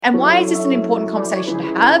And why is this an important conversation to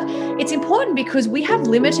have? It's important because we have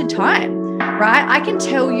limited time, right? I can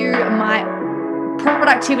tell you my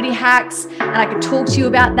productivity hacks and I can talk to you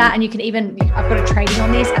about that. And you can even, I've got a training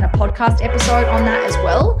on this and a podcast episode on that as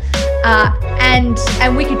well. And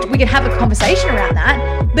we could have a conversation around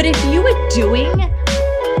that. But if you are doing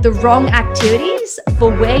the wrong activities for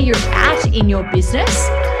where you're at in your business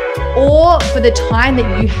or for the time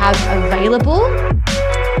that you have available,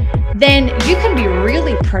 then you can be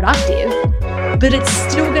really productive, but it's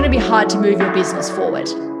still going to be hard to move your business forward.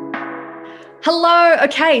 Hello.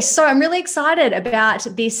 Okay. So I'm really excited about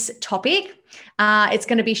this topic. It's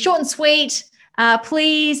going to be short and sweet.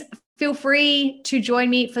 Please feel free to join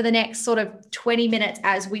me for the next sort of 20 minutes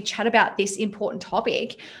as we chat about this important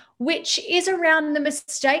topic, which is around the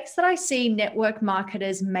mistakes that I see network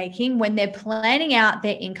marketers making when they're planning out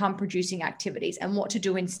their income producing activities and what to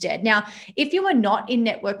do instead. Now, if you are not in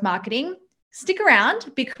network marketing, stick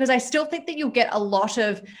around because I still think that you'll get a lot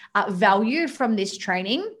of value from this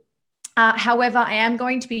training. However, I am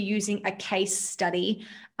going to be using a case study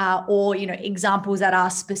or examples that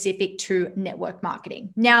are specific to network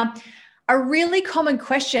marketing. Now, a really common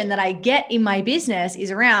question that I get in my business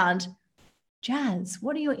is around, Jazz,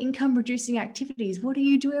 what are your income producing activities? What do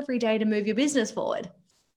you do every day to move your business forward?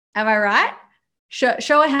 Am I right? Show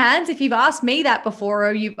of hands if you've asked me that before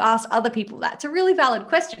or you've asked other people that. It's a really valid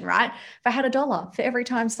question, right? If I had $1 for every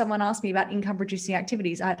time someone asked me about income producing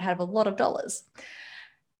activities, I'd have a lot of dollars.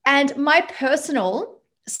 And my personal,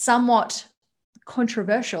 somewhat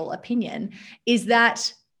controversial opinion is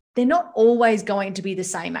that they're not always going to be the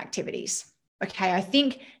same activities. Okay, I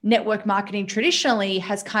think network marketing traditionally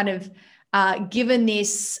has kind of given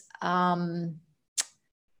this, the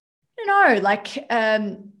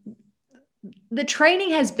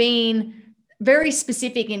training has been very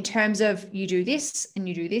specific in terms of you do this and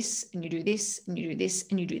you do this and you do this and you do this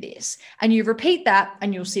and you do this. And you repeat that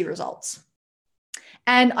and you'll see results.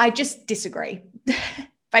 And I just disagree,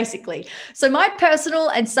 basically. So my personal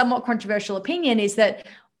and somewhat controversial opinion is that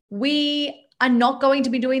we are not going to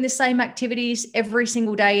be doing the same activities every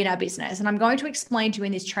single day in our business. And I'm going to explain to you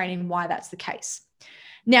in this training why that's the case.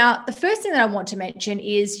 Now, the first thing that I want to mention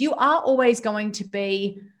is you are always going to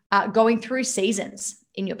be going through seasons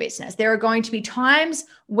in your business. There are going to be times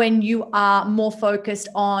when you are more focused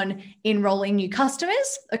on enrolling new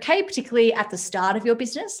customers, okay, particularly at the start of your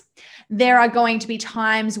business. There are going to be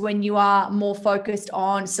times when you are more focused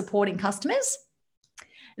on supporting customers.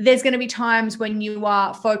 There's going to be times when you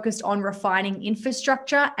are focused on refining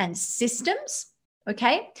infrastructure and systems,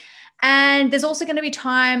 okay? And there's also going to be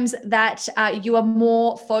times that you are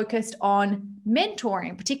more focused on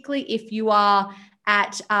mentoring, particularly if you are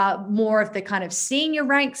at more of the kind of senior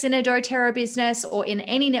ranks in a doTERRA business or in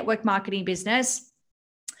any network marketing business.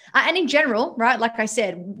 And in general, right, like I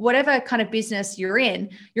said, whatever kind of business you're in,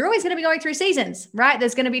 you're always going to be going through seasons, right?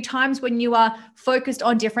 There's going to be times when you are focused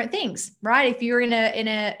on different things, right? If you're in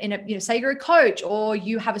a say you're a coach or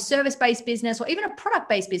you have a service-based business or even a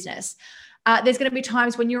product-based business, there's going to be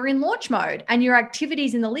times when you're in launch mode and your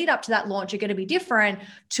activities in the lead up to that launch are going to be different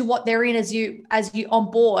to what they're in as you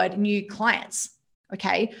onboard new clients.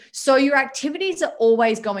 Okay. So your activities are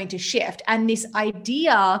always going to shift. And this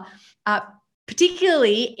idea,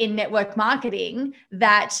 particularly in network marketing,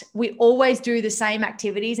 that we always do the same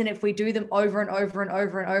activities. And if we do them over and over and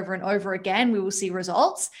over and over and over again, we will see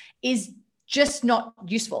results is just not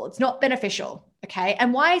useful. It's not beneficial. Okay.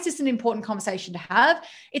 And why is this an important conversation to have?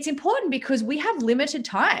 It's important because we have limited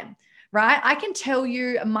time, right? I can tell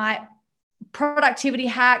you my productivity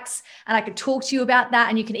hacks and I could talk to you about that.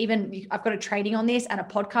 And you can even, I've got a training on this and a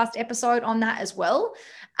podcast episode on that as well.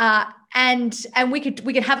 And we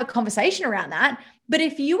could have a conversation around that. But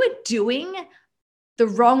if you are doing the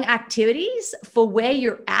wrong activities for where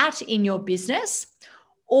you're at in your business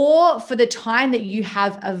or for the time that you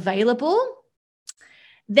have available,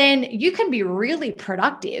 then you can be really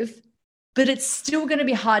productive, but it's still going to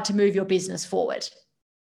be hard to move your business forward.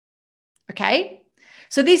 Okay.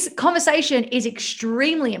 So this conversation is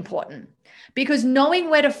extremely important because knowing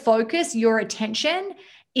where to focus your attention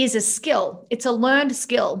is a skill. It's a learned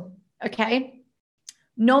skill, okay?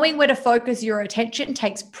 Knowing where to focus your attention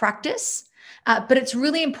takes practice, but it's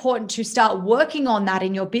really important to start working on that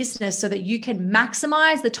in your business so that you can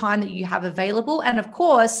maximize the time that you have available and, of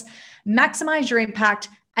course, maximize your impact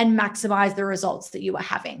and maximize the results that you are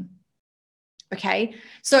having. Okay.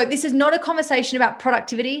 So this is not a conversation about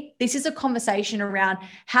productivity. This is a conversation around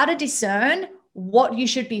how to discern what you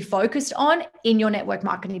should be focused on in your network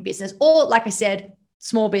marketing business, or like I said,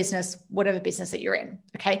 small business, whatever business that you're in.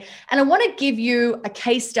 Okay. And I want to give you a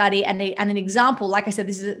case study and an example. Like I said,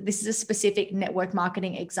 this is a specific network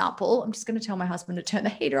marketing example. I'm just going to tell my husband to turn the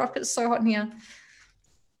heater off because it's so hot in here.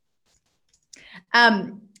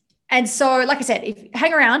 And so, like I said,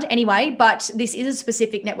 hang around anyway, but this is a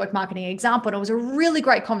specific network marketing example. And it was a really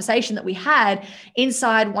great conversation that we had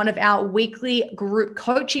inside one of our weekly group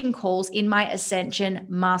coaching calls in my Ascension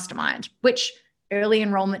Mastermind, which early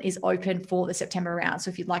enrollment is open for the September round. So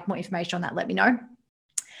if you'd like more information on that, let me know.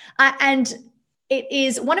 And it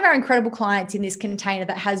is one of our incredible clients in this container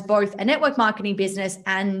that has both a network marketing business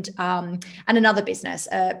and another business,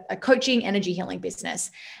 a coaching energy healing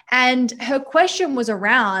business. And her question was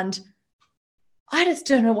around, I just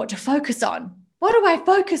don't know what to focus on. What do I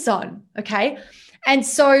focus on? Okay. And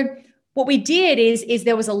so what we did is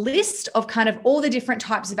there was a list of kind of all the different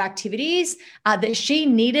types of activities that she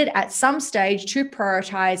needed at some stage to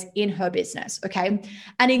prioritize in her business. Okay.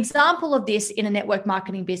 An example of this in a network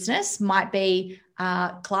marketing business might be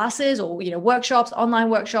classes or, workshops, online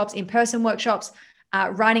workshops, in-person workshops,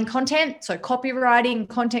 writing content. So copywriting,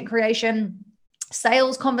 content creation,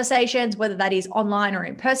 sales conversations, whether that is online or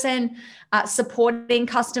in person, supporting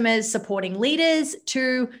customers, supporting leaders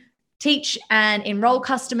to teach and enroll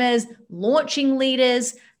customers, launching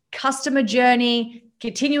leaders, customer journey,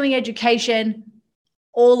 continuing education,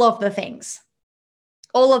 all of the things,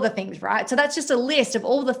 right? So that's just a list of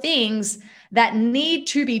all the things that need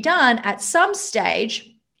to be done at some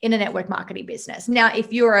stage in a network marketing business. Now,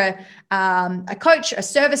 if you're a coach, a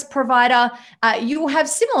service provider, you will have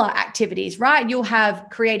similar activities, right? You'll have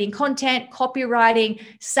creating content, copywriting,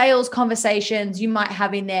 sales conversations. You might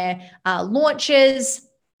have in there launches,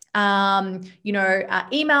 email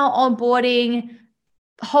onboarding,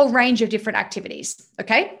 a whole range of different activities.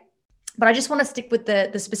 Okay. But I just want to stick with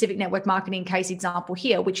the specific network marketing case example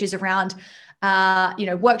here, which is around,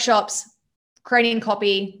 workshops, creating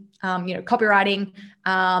copy, copywriting,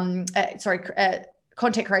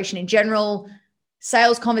 content creation in general,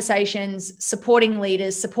 sales conversations, supporting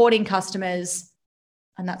leaders, supporting customers.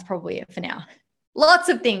 And that's probably it for now. Lots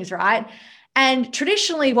of things, right? And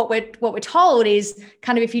traditionally what we're told is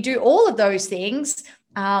kind of if you do all of those things,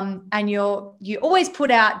 and you always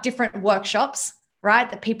put out different workshops,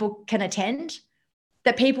 right, that people can attend,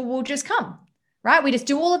 that people will just come, right? We just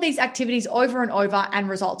do all of these activities over and over and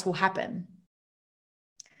results will happen.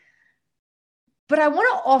 But I want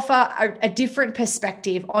to offer a different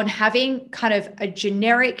perspective on having kind of a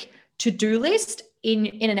generic to-do list in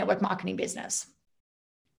a network marketing business.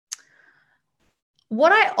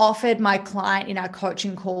 What I offered my client in our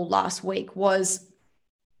coaching call last week was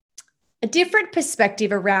a different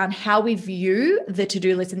perspective around how we view the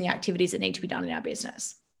to-do list and the activities that need to be done in our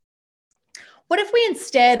business. What if we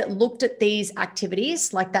instead looked at these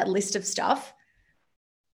activities, like that list of stuff,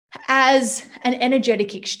 as an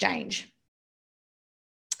energetic exchange?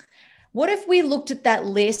 What if we looked at that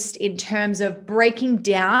list in terms of breaking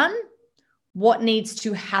down what needs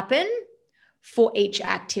to happen for each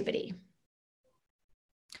activity?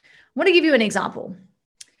 I want to give you an example.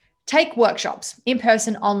 Take workshops, in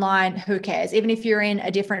person, online, who cares? Even if you're in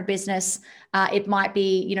a different business, it might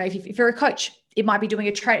be, if you're a coach, it might be doing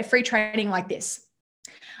a free training like this.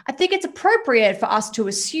 I think it's appropriate for us to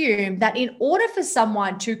assume that in order for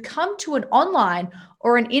someone to come to an online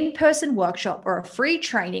or an in-person workshop or a free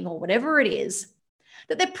training or whatever it is,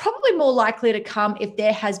 that they're probably more likely to come if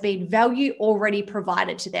there has been value already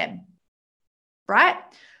provided to them, right?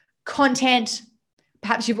 Content.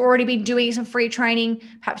 Perhaps you've already been doing some free training.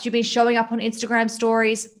 Perhaps you've been showing up on Instagram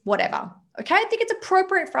stories, whatever. Okay. I think it's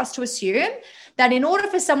appropriate for us to assume that in order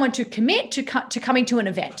for someone to commit to coming to an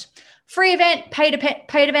event, free event, paid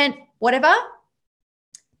event, whatever,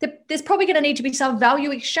 there's probably going to need to be some value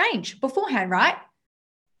exchange beforehand, right?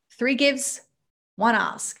 3 gives, 1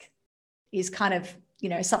 ask is kind of,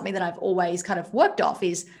 something that I've always kind of worked off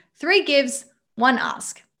is 3 gives, 1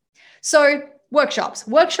 ask. So workshops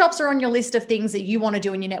are on your list of things that you want to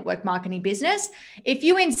do in your network marketing business. If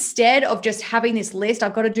you, instead of just having this list,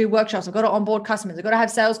 I've got to do workshops, I've got to onboard customers, I've got to have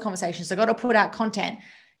sales conversations, I've got to put out content.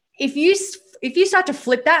 If you start to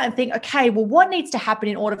flip that and think, okay, well, what needs to happen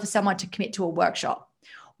in order for someone to commit to a workshop?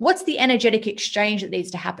 What's the energetic exchange that needs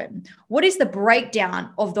to happen? What is the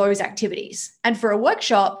breakdown of those activities? And for a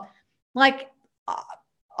workshop, like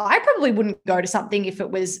I probably wouldn't go to something if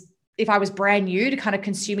I was brand new to kind of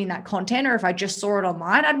consuming that content, or if I just saw it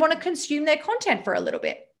online, I'd want to consume their content for a little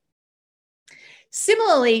bit.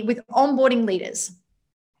 Similarly with onboarding leaders.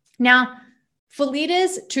 Now, for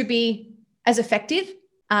leaders to be as effective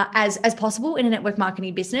as possible in a network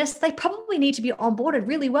marketing business, they probably need to be onboarded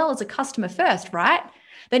really well as a customer first, right?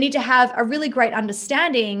 They need to have a really great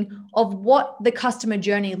understanding of what the customer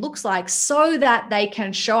journey looks like so that they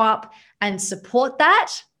can show up and support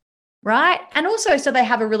that, right? And also so they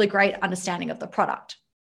have a really great understanding of the product.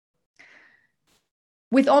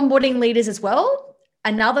 With onboarding leaders as well,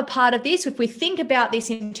 another part of this, if we think about this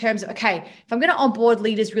in terms of, okay, if I'm going to onboard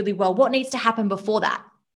leaders really well, what needs to happen before that?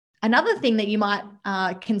 Another thing that you might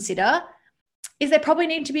consider is they probably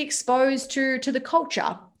need to be exposed to the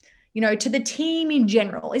culture, to the team in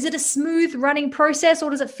general. Is it a smooth running process or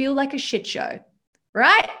does it feel like a shit show,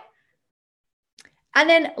 right? And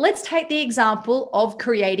then let's take the example of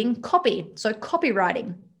creating copy. So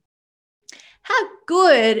copywriting. How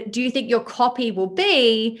good do you think your copy will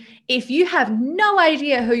be if you have no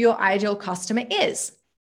idea who your ideal customer is?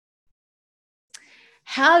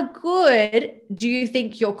 How good do you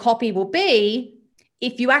think your copy will be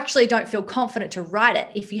if you actually don't feel confident to write it,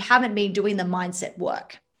 if you haven't been doing the mindset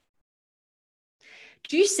work?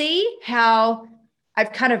 Do you see how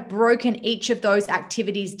I've kind of broken each of those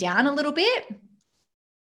activities down a little bit?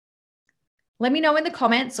 Let me know in the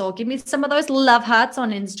comments or give me some of those love hearts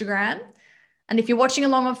on Instagram. And if you're watching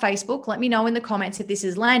along on Facebook, let me know in the comments if this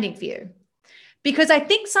is landing for you. Because I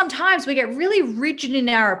think sometimes we get really rigid in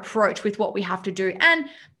our approach with what we have to do. And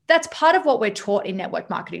that's part of what we're taught in network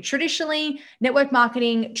marketing. Traditionally, network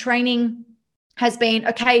marketing training has been,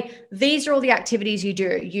 okay, these are all the activities you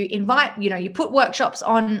do. You invite, you put workshops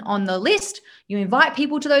on the list, you invite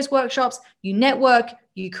people to those workshops, you network,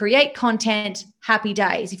 you create content, happy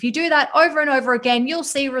days. If you do that over and over again, you'll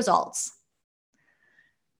see results.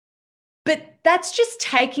 But that's just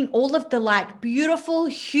taking all of the beautiful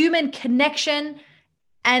human connection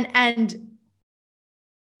and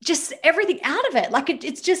just everything out of it.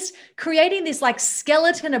 It's just creating this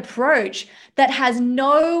skeleton approach that has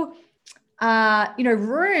no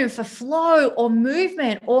room for flow or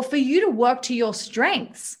movement or for you to work to your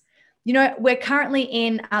strengths. We're currently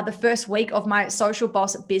in the first week of my Social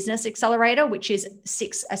Boss Business Accelerator, which is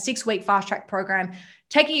a 6-week fast track program,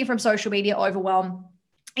 taking you from social media overwhelm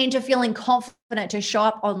into feeling confident to show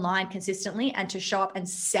up online consistently and to show up and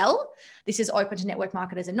sell. This is open to network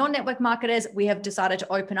marketers and non-network marketers. We have decided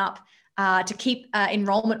to open up to keep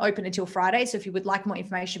enrollment open until Friday. So if you would like more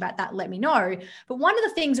information about that, let me know. But one of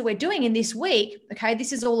the things that we're doing in this week, okay,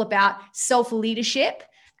 this is all about self-leadership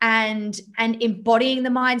and embodying the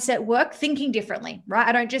mindset work, thinking differently, right?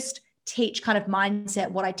 I don't just teach kind of mindset.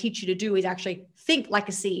 What I teach you to do is actually think like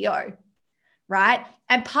a CEO, right?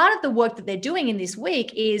 And part of the work that they're doing in this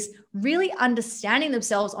week is really understanding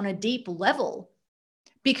themselves on a deep level,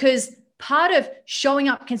 because part of showing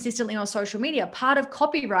up consistently on social media, part of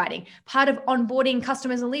copywriting, part of onboarding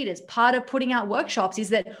customers and leaders, part of putting out workshops is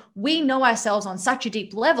that we know ourselves on such a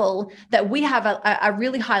deep level that we have a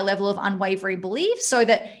really high level of unwavering belief, so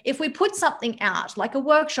that if we put something out like a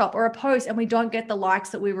workshop or a post and we don't get the likes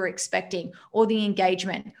that we were expecting or the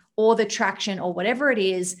engagement or the traction or whatever it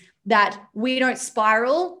is, that we don't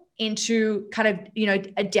spiral into kind of,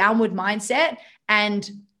 a downward mindset and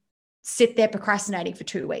sit there procrastinating for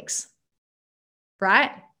 2 weeks.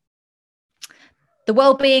 Right? The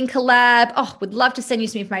Wellbeing Collab. Oh, would love to send you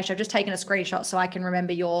some information. I've just taken a screenshot so I can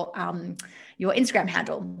remember your Instagram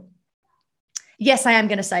handle. Yes, I am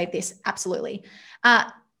going to save this. Absolutely.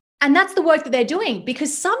 And that's the work that they're doing,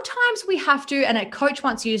 because sometimes we have to, and a coach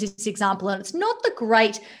once used this example, and it's not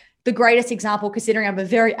the greatest example considering I'm a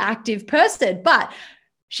very active person, but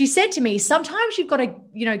she said to me, sometimes you've got to,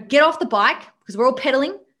 get off the bike, because we're all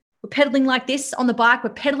pedaling. We're pedaling like this on the bike.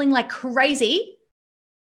 We're pedaling like crazy.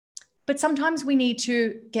 But sometimes we need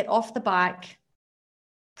to get off the bike,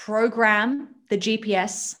 program the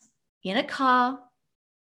GPS in a car,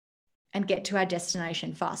 and get to our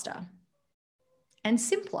destination faster and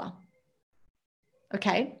simpler.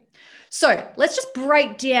 Okay. So let's just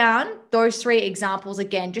break down those 3 examples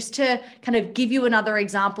again, just to kind of give you another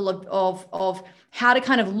example of how to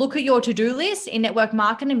kind of look at your to-do list in network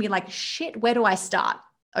marketing and be like, shit, where do I start?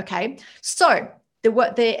 Okay. So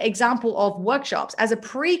the example of workshops as a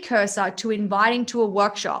precursor to inviting to a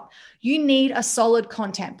workshop, you need a solid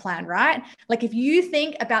content plan, right? Like if you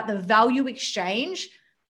think about the value exchange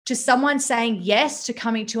to someone saying yes to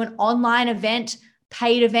coming to an online event,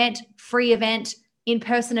 paid event, free event,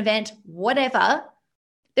 in-person event, whatever,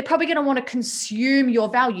 they're probably going to want to consume your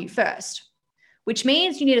value first, which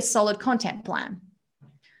means you need a solid content plan.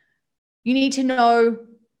 You need to know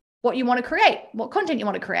what you want to create, what content you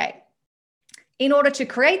want to create. In order to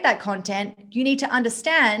create that content, you need to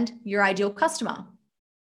understand your ideal customer.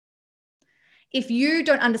 If you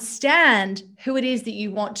don't understand who it is that you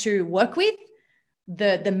want to work with,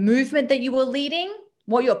 the movement that you are leading,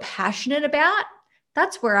 what you're passionate about,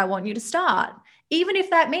 that's where I want you to start. even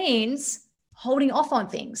if that means holding off on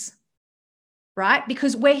things, right?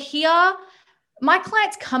 Because we're here. My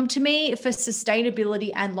clients come to me for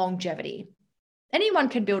sustainability and longevity. Anyone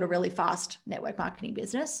can build a really fast network marketing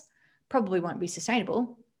business, probably won't be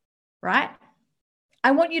sustainable, right?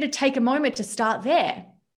 I want you to take a moment to start there.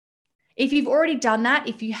 If you've already done that,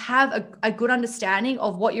 if you have a good understanding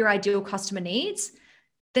of what your ideal customer needs,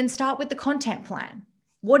 then start with the content plan.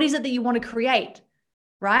 What is it that you want to create,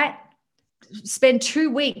 right? Spend 2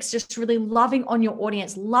 weeks just really loving on your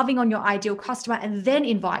audience, loving on your ideal customer, and then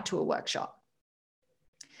invite to a workshop.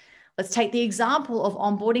 Let's take the example of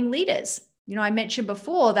onboarding leaders. I mentioned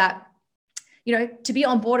before that, to be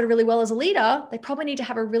onboarded really well as a leader, they probably need to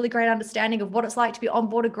have a really great understanding of what it's like to be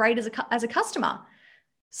onboarded great as a customer,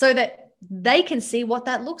 so that they can see what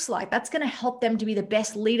that looks like. That's going to help them to be the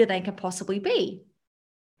best leader they can possibly be.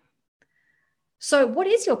 So what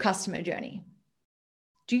is your customer journey?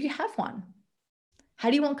 Do you have one? How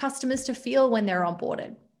do you want customers to feel when they're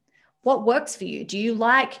onboarded? What works for you? Do you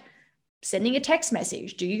like sending a text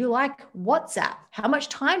message? Do you like WhatsApp? How much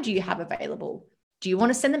time do you have available? Do you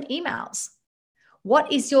want to send them emails?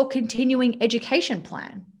 What is your continuing education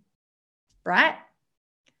plan, right?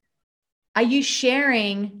 Are you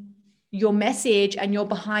sharing your message and your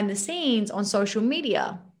behind the scenes on social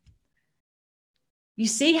media? You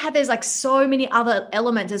see how there's like so many other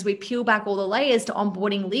elements as we peel back all the layers to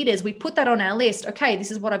onboarding leaders. We put that on our list. Okay,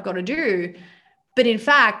 this is what I've got to do. But in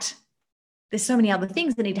fact, there's so many other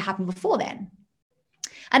things that need to happen before then.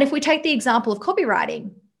 And if we take the example of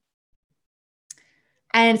copywriting,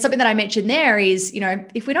 and something that I mentioned there is,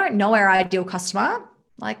 if we don't know our ideal customer,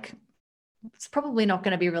 like it's probably not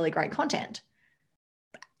going to be really great content.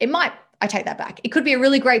 I take that back. It could be a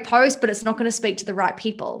really great post, but it's not going to speak to the right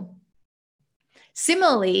people.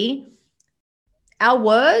 Similarly, our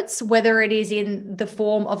words, whether it is in the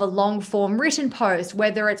form of a long form written post,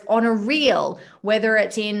 whether it's on a reel, whether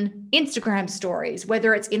it's in Instagram stories,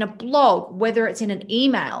 whether it's in a blog, whether it's in an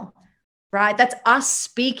email, right? That's us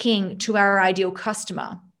speaking to our ideal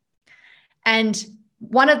customer. And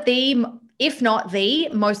one of the, if not the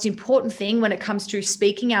most important thing when it comes to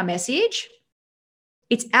speaking our message,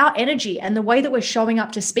 it's our energy and the way that we're showing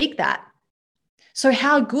up to speak that. So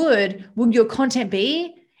how good will your content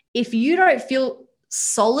be if you don't feel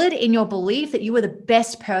solid in your belief that you are the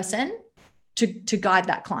best person to guide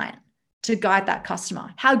that client, to guide that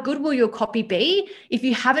customer? How good will your copy be if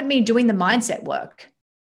you haven't been doing the mindset work?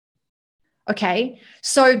 Okay,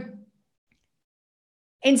 so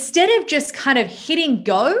instead of just kind of hitting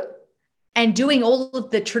go and doing all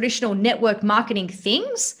of the traditional network marketing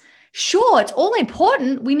things, sure, it's all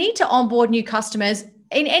important. We need to onboard new customers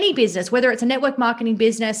in any business, whether it's a network marketing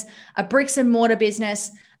business, a bricks and mortar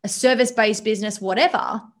business, a service-based business,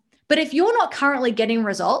 whatever. But if you're not currently getting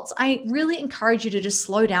results, I really encourage you to just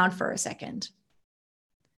slow down for a second,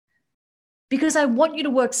 because I want you to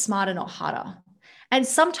work smarter, not harder. And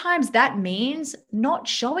sometimes that means not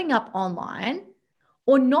showing up online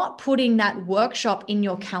or not putting that workshop in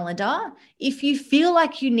your calendar if you feel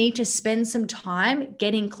like you need to spend some time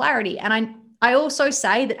getting clarity. And I also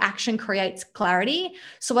say that action creates clarity.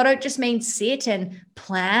 So I don't just mean sit and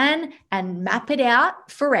plan and map it out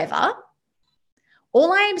forever.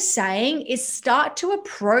 All I am saying is start to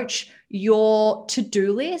approach your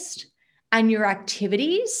to-do list and your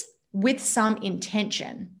activities with some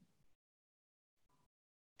intention.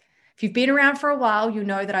 If you've been around for a while, you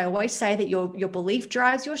know that I always say that your belief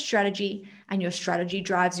drives your strategy and your strategy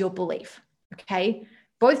drives your belief, okay?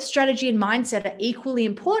 Both strategy and mindset are equally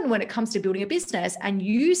important when it comes to building a business, and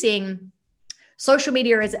using social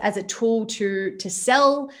media as a tool to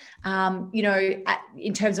sell,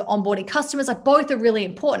 in terms of onboarding customers, like both are really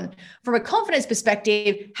important. From a confidence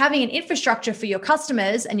perspective, having an infrastructure for your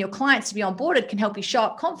customers and your clients to be onboarded can help you show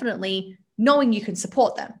up confidently, knowing you can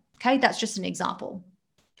support them, okay? That's just an example.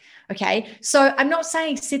 Okay, so I'm not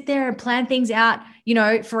saying sit there and plan things out,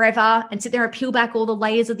 forever and sit there and peel back all the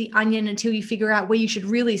layers of the onion until you figure out where you should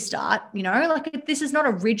really start. This is not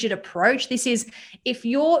a rigid approach. This is, if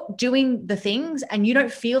you're doing the things and you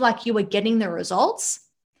don't feel like you are getting the results,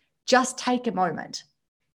 just take a moment,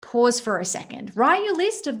 pause for a second, write your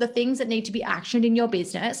list of the things that need to be actioned in your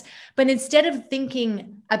business. But instead of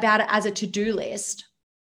thinking about it as a to-do list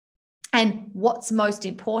and what's most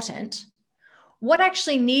important, what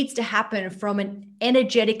actually needs to happen from an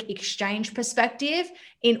energetic exchange perspective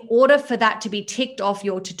in order for that to be ticked off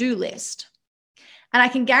your to-do list. And I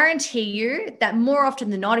can guarantee you that more often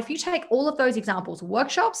than not, if you take all of those examples,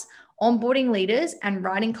 workshops, onboarding leaders, and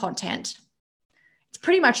writing content, it's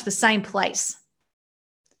pretty much the same place.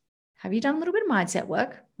 Have you done a little bit of mindset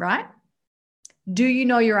work, right? Do you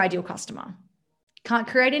know your ideal customer? You can't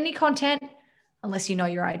create any content unless you know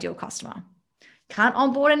your ideal customer. Can't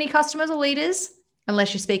onboard any customers or leaders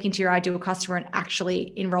unless you're speaking to your ideal customer and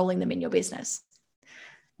actually enrolling them in your business.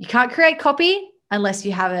 You can't create copy unless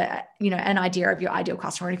you have an idea of your ideal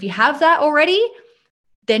customer. And if you have that already,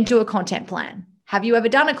 then do a content plan. Have you ever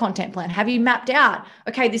done a content plan? Have you mapped out,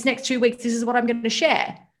 okay, this next 2 weeks, this is what I'm going to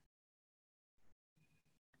share?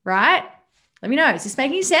 Right? Let me know. Is this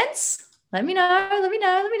making sense? Let me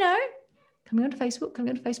know. Coming onto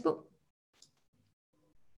Facebook.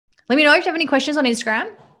 Let me know if you have any questions on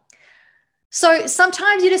Instagram. So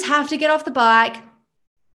sometimes you just have to get off the bike,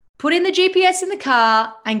 put in the GPS in the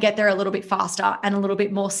car, and get there a little bit faster and a little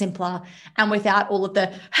bit more simpler and without all of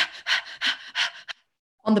the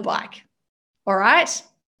on the bike. All right?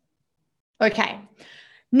 Okay.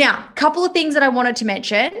 Now, a couple of things that I wanted to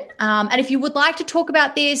mention. And if you would like to talk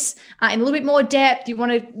about this in a little bit more depth, you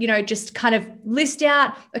want to, just kind of list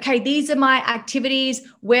out, okay, these are my activities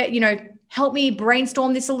where, help me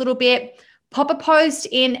brainstorm this a little bit. Pop a post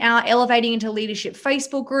in our Elevating into Leadership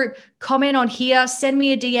Facebook group, comment on here, send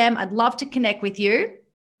me a DM. I'd love to connect with you.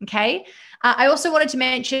 Okay. I also wanted to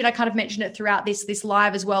mention, I kind of mentioned it throughout this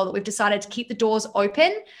live as well, that we've decided to keep the doors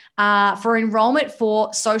open for enrollment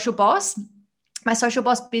for Social Boss. My Social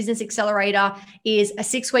Boss Business Accelerator is a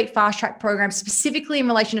 6-week fast track program specifically in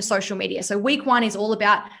relation to social media. So week 1 is all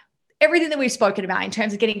about everything that we've spoken about in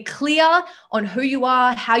terms of getting clear on who you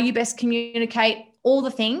are, how you best communicate, all the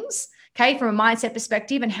things, okay, from a mindset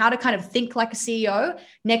perspective and how to kind of think like a CEO.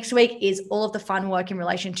 Next week is all of the fun work in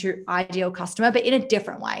relation to ideal customer, but in a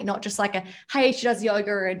different way, not just like hey, she does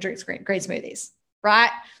yoga and drinks green smoothies, right?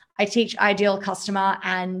 I teach ideal customer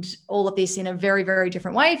and all of this in a very, very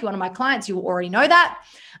different way. If you're one of my clients, you will already know that.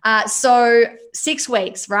 So 6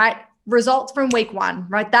 weeks, right? Results from week 1,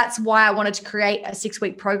 right? That's why I wanted to create a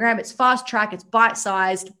 6-week program. It's fast track, it's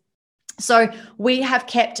bite-sized. So we have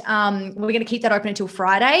kept, we're going to keep that open until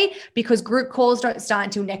Friday because group calls don't start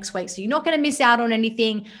until next week. So you're not going to miss out on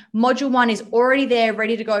anything. Module 1 is already there,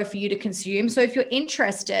 ready to go for you to consume. So if you're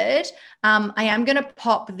interested, I am going to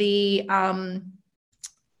pop the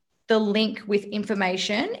link with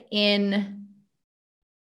information in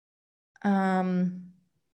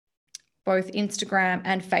both Instagram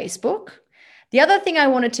and Facebook. The other thing I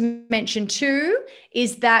wanted to mention too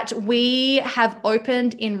is that we have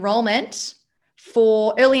opened early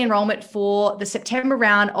enrollment for the September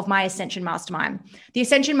round of my Ascension Mastermind. The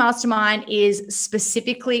Ascension Mastermind is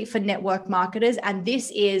specifically for network marketers, and this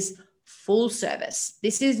is full service.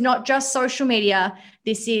 This is not just social media.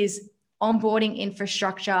 This is onboarding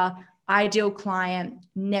infrastructure, ideal client,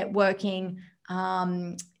 networking,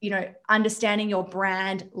 understanding your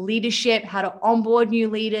brand, leadership, how to onboard new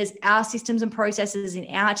leaders, our systems and processes in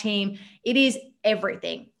our team. It is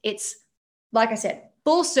everything. It's, like I said,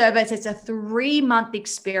 full service. It's a 3-month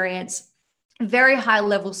experience, very high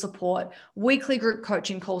level support, weekly group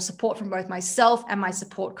coaching calls, support from both myself and my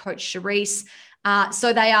support coach, Charisse.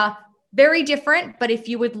 So they are very different, but if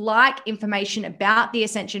you would like information about the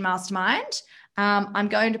Ascension Mastermind, I'm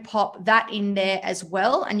going to pop that in there as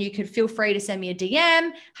well. And you can feel free to send me a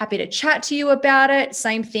DM. Happy to chat to you about it.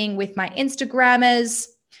 Same thing with my Instagrammers.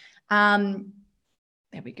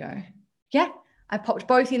 There we go. Yeah, I popped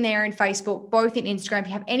both in there in Facebook, both in Instagram. If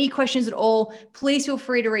you have any questions at all, please feel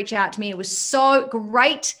free to reach out to me. It was so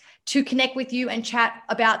great to connect with you and chat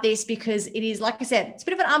about this because it is, like I said, it's a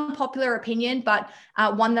bit of an unpopular opinion, but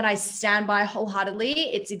one that I stand by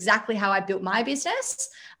wholeheartedly. It's exactly how I built my business.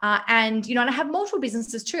 And I have multiple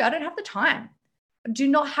businesses too. I don't have the time. I do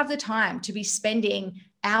not have the time to be spending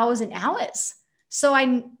hours and hours. So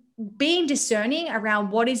I'm being discerning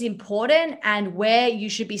around what is important and where you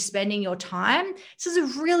should be spending your time. This is a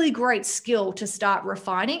really great skill to start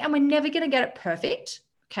refining, and we're never going to get it perfect.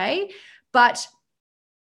 Okay. But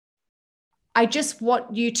I just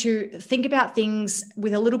want you to think about things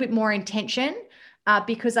with a little bit more intention,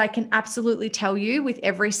 because I can absolutely tell you with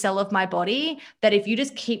every cell of my body that if you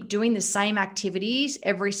just keep doing the same activities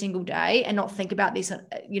every single day and not think about this,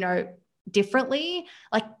 differently,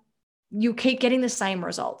 like you keep getting the same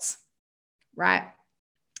results, right?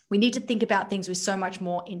 We need to think about things with so much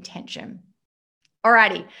more intention.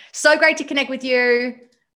 Alrighty. So great to connect with you.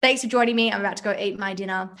 Thanks for joining me. I'm about to go eat my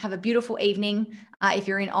dinner. Have a beautiful evening if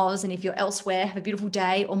you're in Oz, and if you're elsewhere, have a beautiful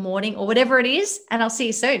day or morning or whatever it is, and I'll see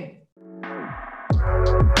you soon.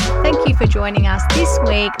 Thank you for joining us this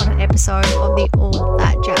week on an episode of the All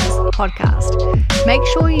That Jazz podcast. Make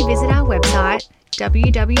sure you visit our website,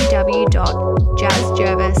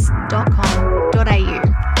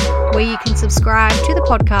 www.jazzjervis.com.au, where you can subscribe to the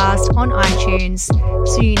podcast on iTunes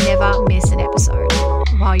so you never miss an episode.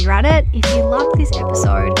 While you're at it, if you loved this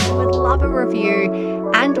episode, I would love a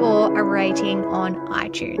review and or a rating on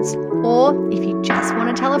iTunes. Or if you just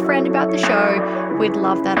want to tell a friend about the show, we'd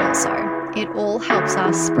love that also. It all helps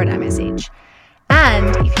us spread our message.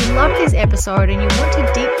 And if you love this episode and you want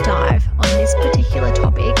to deep dive on this particular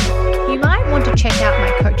topic, you might want to check out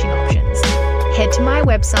my coaching options. Head to my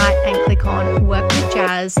website and click on Work with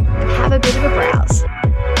Jazz and have a bit of a browse.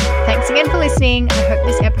 Thanks again for listening. I hope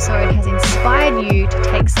this episode has inspired you to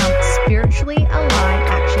take some spiritually aligned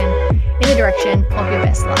action in the direction of your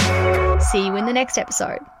best life. See you in the next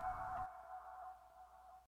episode.